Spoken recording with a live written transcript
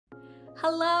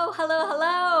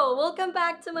Hello! Welcome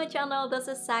back to my channel. This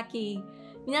is Saki.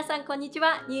 皆さんこんにち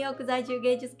は。ニューヨーク在住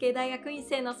芸術系大学院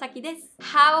生のさきです。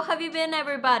How have you been,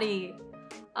 everybody?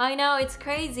 I know it's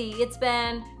crazy. It's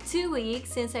been 2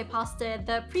 weeks since I posted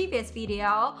the previous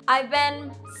video. I've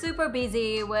been super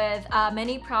busy with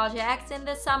many projects in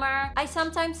the summer. I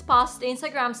sometimes post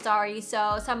Instagram stories,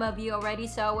 so some of you already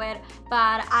saw it,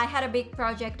 but I had a big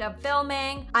project of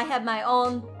filming. I had my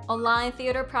own online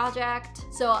theater project,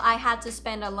 so I had to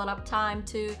spend a lot of time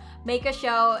to make a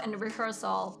show and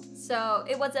rehearsal. So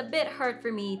it was a bit hard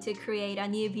for me to create a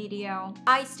new video.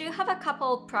 I still have a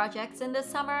couple projects in the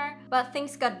summer, but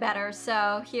things got better,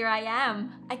 so here I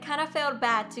am. I kind of felt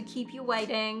bad to keep you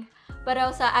waiting, but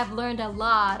also I've learned a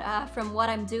lot from what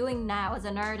I'm doing now as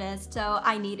an artist, so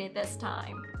I needed this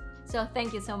time. So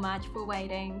thank you so much for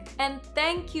waiting. And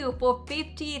thank you for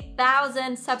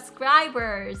 50,000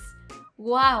 subscribers!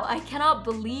 Wow, I cannot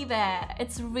believe it.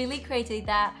 It's really crazy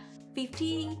that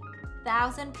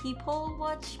 50,000 people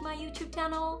watch my YouTube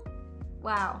channel.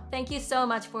 Wow, thank you so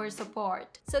much for your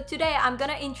support. So today I'm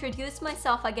gonna introduce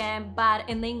myself again, but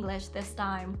in English this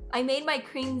time. I made my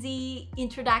cringy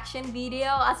introduction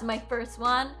video as my first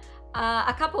one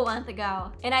a couple months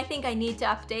ago, and I think I need to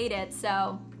update it,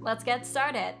 so let's get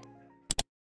started.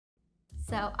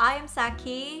 So I am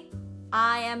Saki.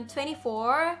 I am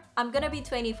 24. I'm gonna be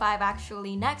 25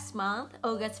 actually next month,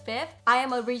 August 5th. I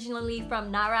am originally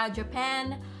from Nara,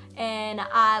 Japan, and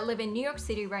I live in New York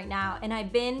City right now, and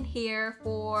I've been here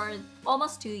for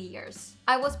almost 2 years.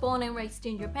 I was born and raised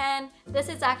in Japan. This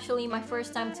is actually my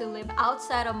first time to live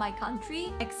outside of my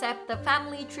country, except the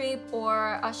family trip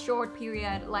or a short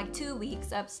period like 2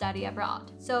 weeks of study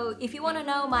abroad. So if you want to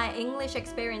know my English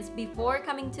experience before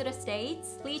coming to the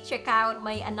States, please check out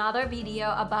my another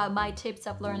video about my tips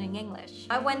of learning English.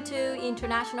 I went to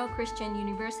International Christian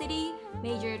University,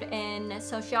 majored in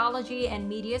sociology and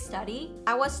media study.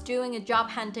 I was doing a job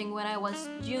hunting when I was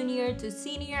junior to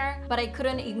senior, but I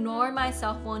couldn't ignore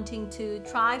myself wanting to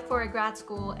try for a grad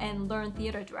school and learn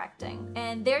theater directing.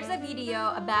 And there's a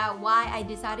video about why I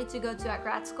decided to go to a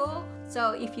grad school,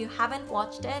 so if you haven't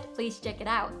watched it, please check it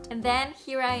out. And then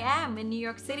here I am in New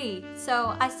York City.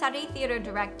 So I studied theater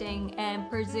directing and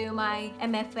pursue my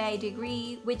MFA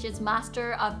degree, which is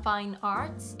Master of Fine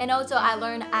Arts. And also I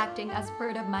learned acting as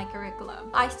part of my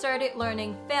curriculum. I started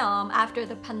learning film after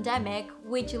the pandemic,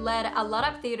 which led a lot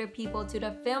of theater people to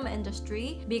the film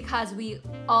industry because we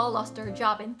all lost our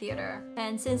job in theater.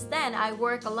 And since then, I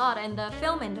work a lot in the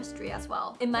film industry as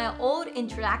well. In my old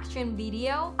introduction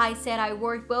video, I said I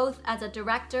work both as a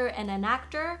director and an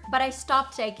actor, but I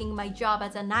stopped taking my job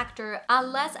as an actor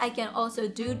unless I can also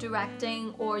do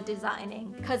directing or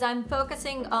designing, because I'm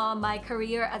focusing on my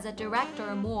career as a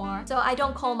director more, so I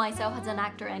don't call myself as an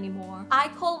actor anymore. I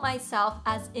call myself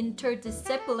as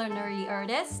interdisciplinary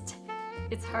artist.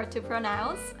 It's hard to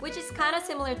pronounce, which is kind of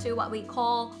similar to what we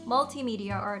call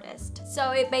multimedia artist.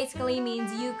 So it basically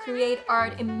means you create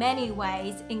art in many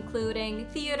ways, including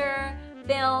theater,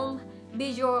 film,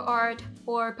 visual art,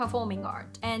 or performing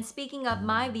art. And speaking of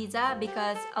my visa,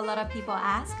 because a lot of people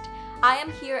asked, I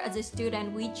am here as a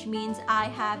student, which means I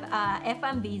have a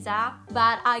F1 visa,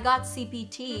 but I got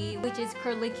CPT, which is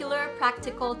curricular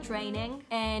practical training,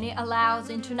 and it allows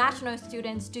international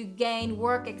students to gain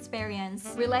work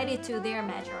experience related to their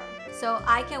major. So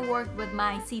I can work with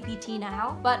my CPT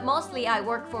now, but mostly I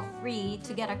work for free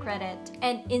to get a credit.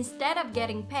 And instead of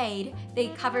getting paid, they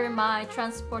cover my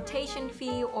transportation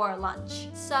fee or lunch.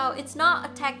 So it's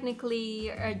not technically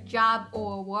a job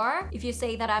or work. If you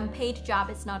say that I'm paid job,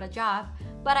 it's not a job,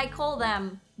 but I call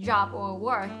them job or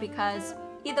work because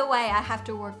either way I have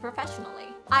to work professionally.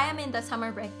 I am in the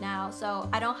summer break now, so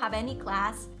I don't have any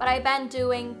class, but I've been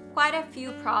doing quite a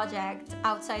few projects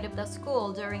outside of the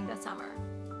school during the summer.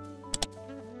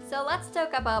 So let's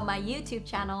talk about my YouTube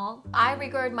channel. I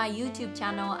regard my YouTube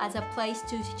channel as a place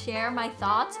to share my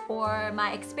thoughts or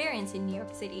my experience in New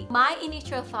York City. My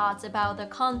initial thoughts about the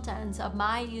contents of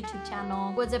my YouTube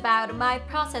channel was about my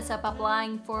process of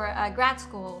applying for a grad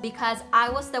school, because I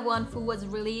was the one who was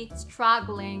really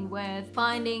struggling with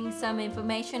finding some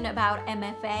information about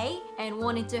MFA and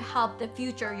wanted to help the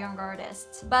future young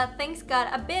artists. But things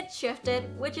got a bit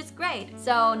shifted, which is great.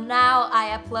 So now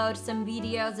I upload some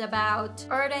videos about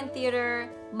art and theater,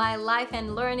 my life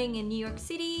and learning in New York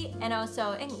City, and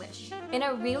also English. And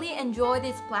I really enjoy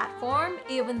this platform,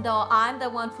 even though I'm the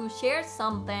one who shares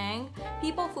something.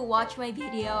 People who watch my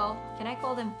video, can I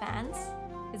call them fans?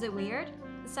 Is it weird?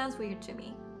 It sounds weird to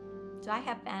me. Do I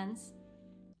have fans?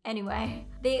 Anyway,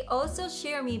 they also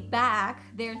share me back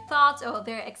their thoughts or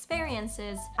their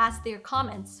experiences as their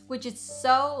comments, which is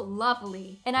so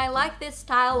lovely. And I like this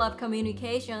style of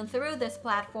communication through this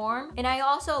platform, and I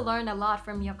also learned a lot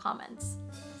from your comments.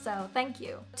 So thank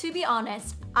you. To be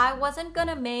honest, I wasn't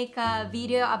gonna make a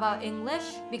video about English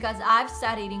because I've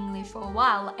studied English for a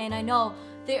while, and I know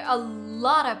there are a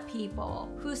lot of people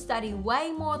who study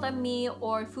way more than me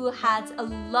or who has a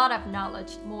lot of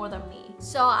knowledge more than me.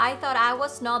 So I thought I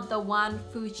was not the one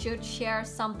who should share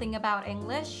something about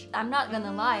English. I'm not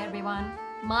gonna lie, everyone.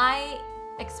 My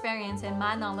experience and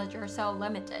my knowledge are so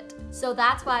limited. So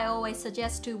that's why I always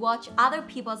suggest to watch other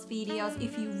people's videos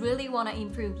if you really want to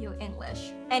improve your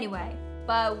English. Anyway,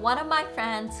 but one of my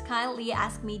friends kindly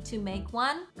asked me to make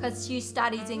one because she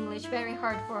studies English very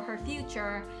hard for her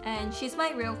future and she's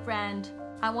my real friend.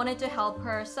 I wanted to help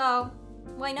her, so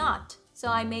why not? So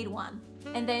I made one.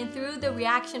 And then through the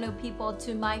reaction of people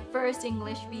to my first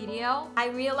English video, I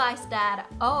realized that,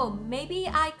 oh, maybe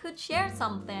I could share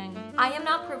something. I am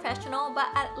not professional, but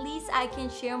at least I can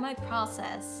share my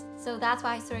process. So that's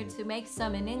why I started to make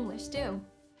some in English too.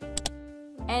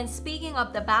 And speaking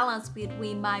of the balance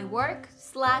between my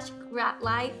work/grad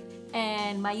life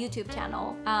and my YouTube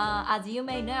channel, as you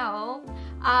may know,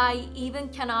 I even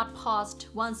cannot post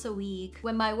once a week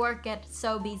when my work gets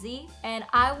so busy, and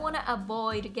I want to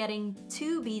avoid getting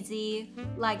too busy,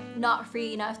 like not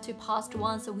free enough to post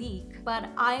once a week. But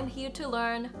I am here to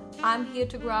learn, I'm here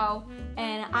to grow,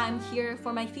 and I'm here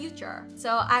for my future.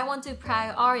 So I want to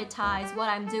prioritize what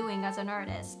I'm doing as an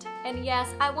artist. And yes,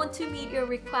 I want to meet your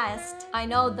request. I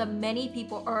know that many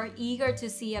people are eager to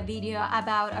see a video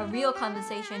about a real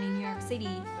conversation in New York City,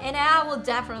 and I will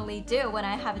definitely do when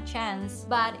I have a chance.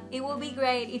 But it would be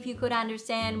great if you could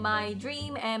understand my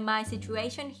dream and my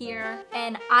situation here.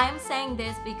 And I'm saying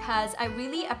this because I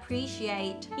really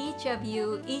appreciate each of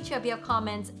your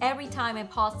comments every time I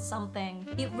post something.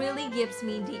 It really gives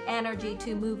me the energy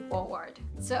to move forward.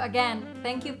 So again,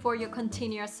 thank you for your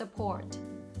continuous support.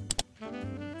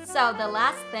 So the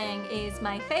last thing is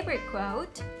my favorite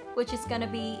quote, which is gonna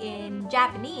be in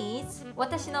Japanese.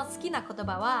 私の好きな言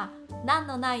葉は、難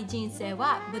のない人生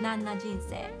は無難な人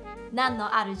生。難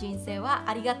のある人生は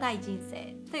ありがたい人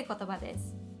生という言葉で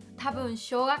す。多分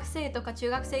小学生とか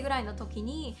中学生ぐらいの時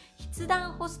に筆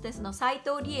談ホステスの斉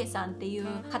藤理恵さんっていう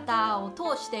方を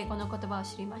通してこの言葉を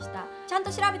知りました。ちゃん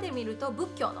と調べてみると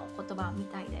仏教の言葉み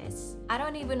たいです。I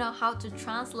don't even know how to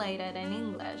translate it in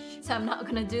English, so I'm not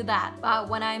gonna do that. But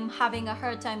when I'm having a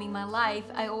hard time in my life,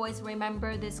 I always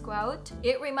remember this quote.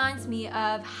 It reminds me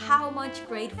of how much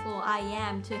grateful I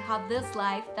am to have this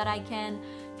life that I can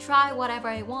try whatever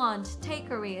I want, take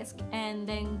a risk, and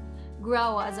then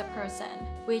grow as a person,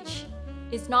 which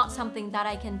is not something that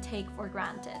I can take for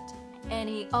granted. And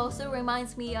it also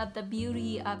reminds me of the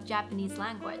beauty of Japanese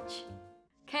language.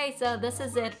 Okay, so this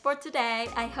is it for today.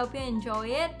 I hope you enjoy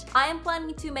it. I am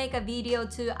planning to make a video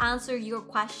to answer your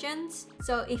questions.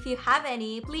 So if you have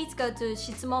any, please go to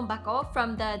質問箱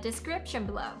from the description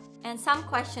below. And some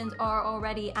questions are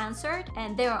already answered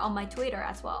and they are on my Twitter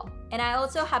as well. And I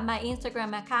also have my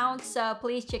Instagram account, so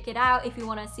please check it out if you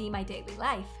want to see my daily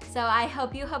life. So I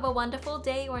hope you have a wonderful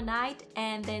day or night,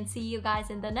 and then see you guys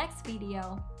in the next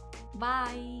video.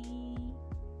 Bye!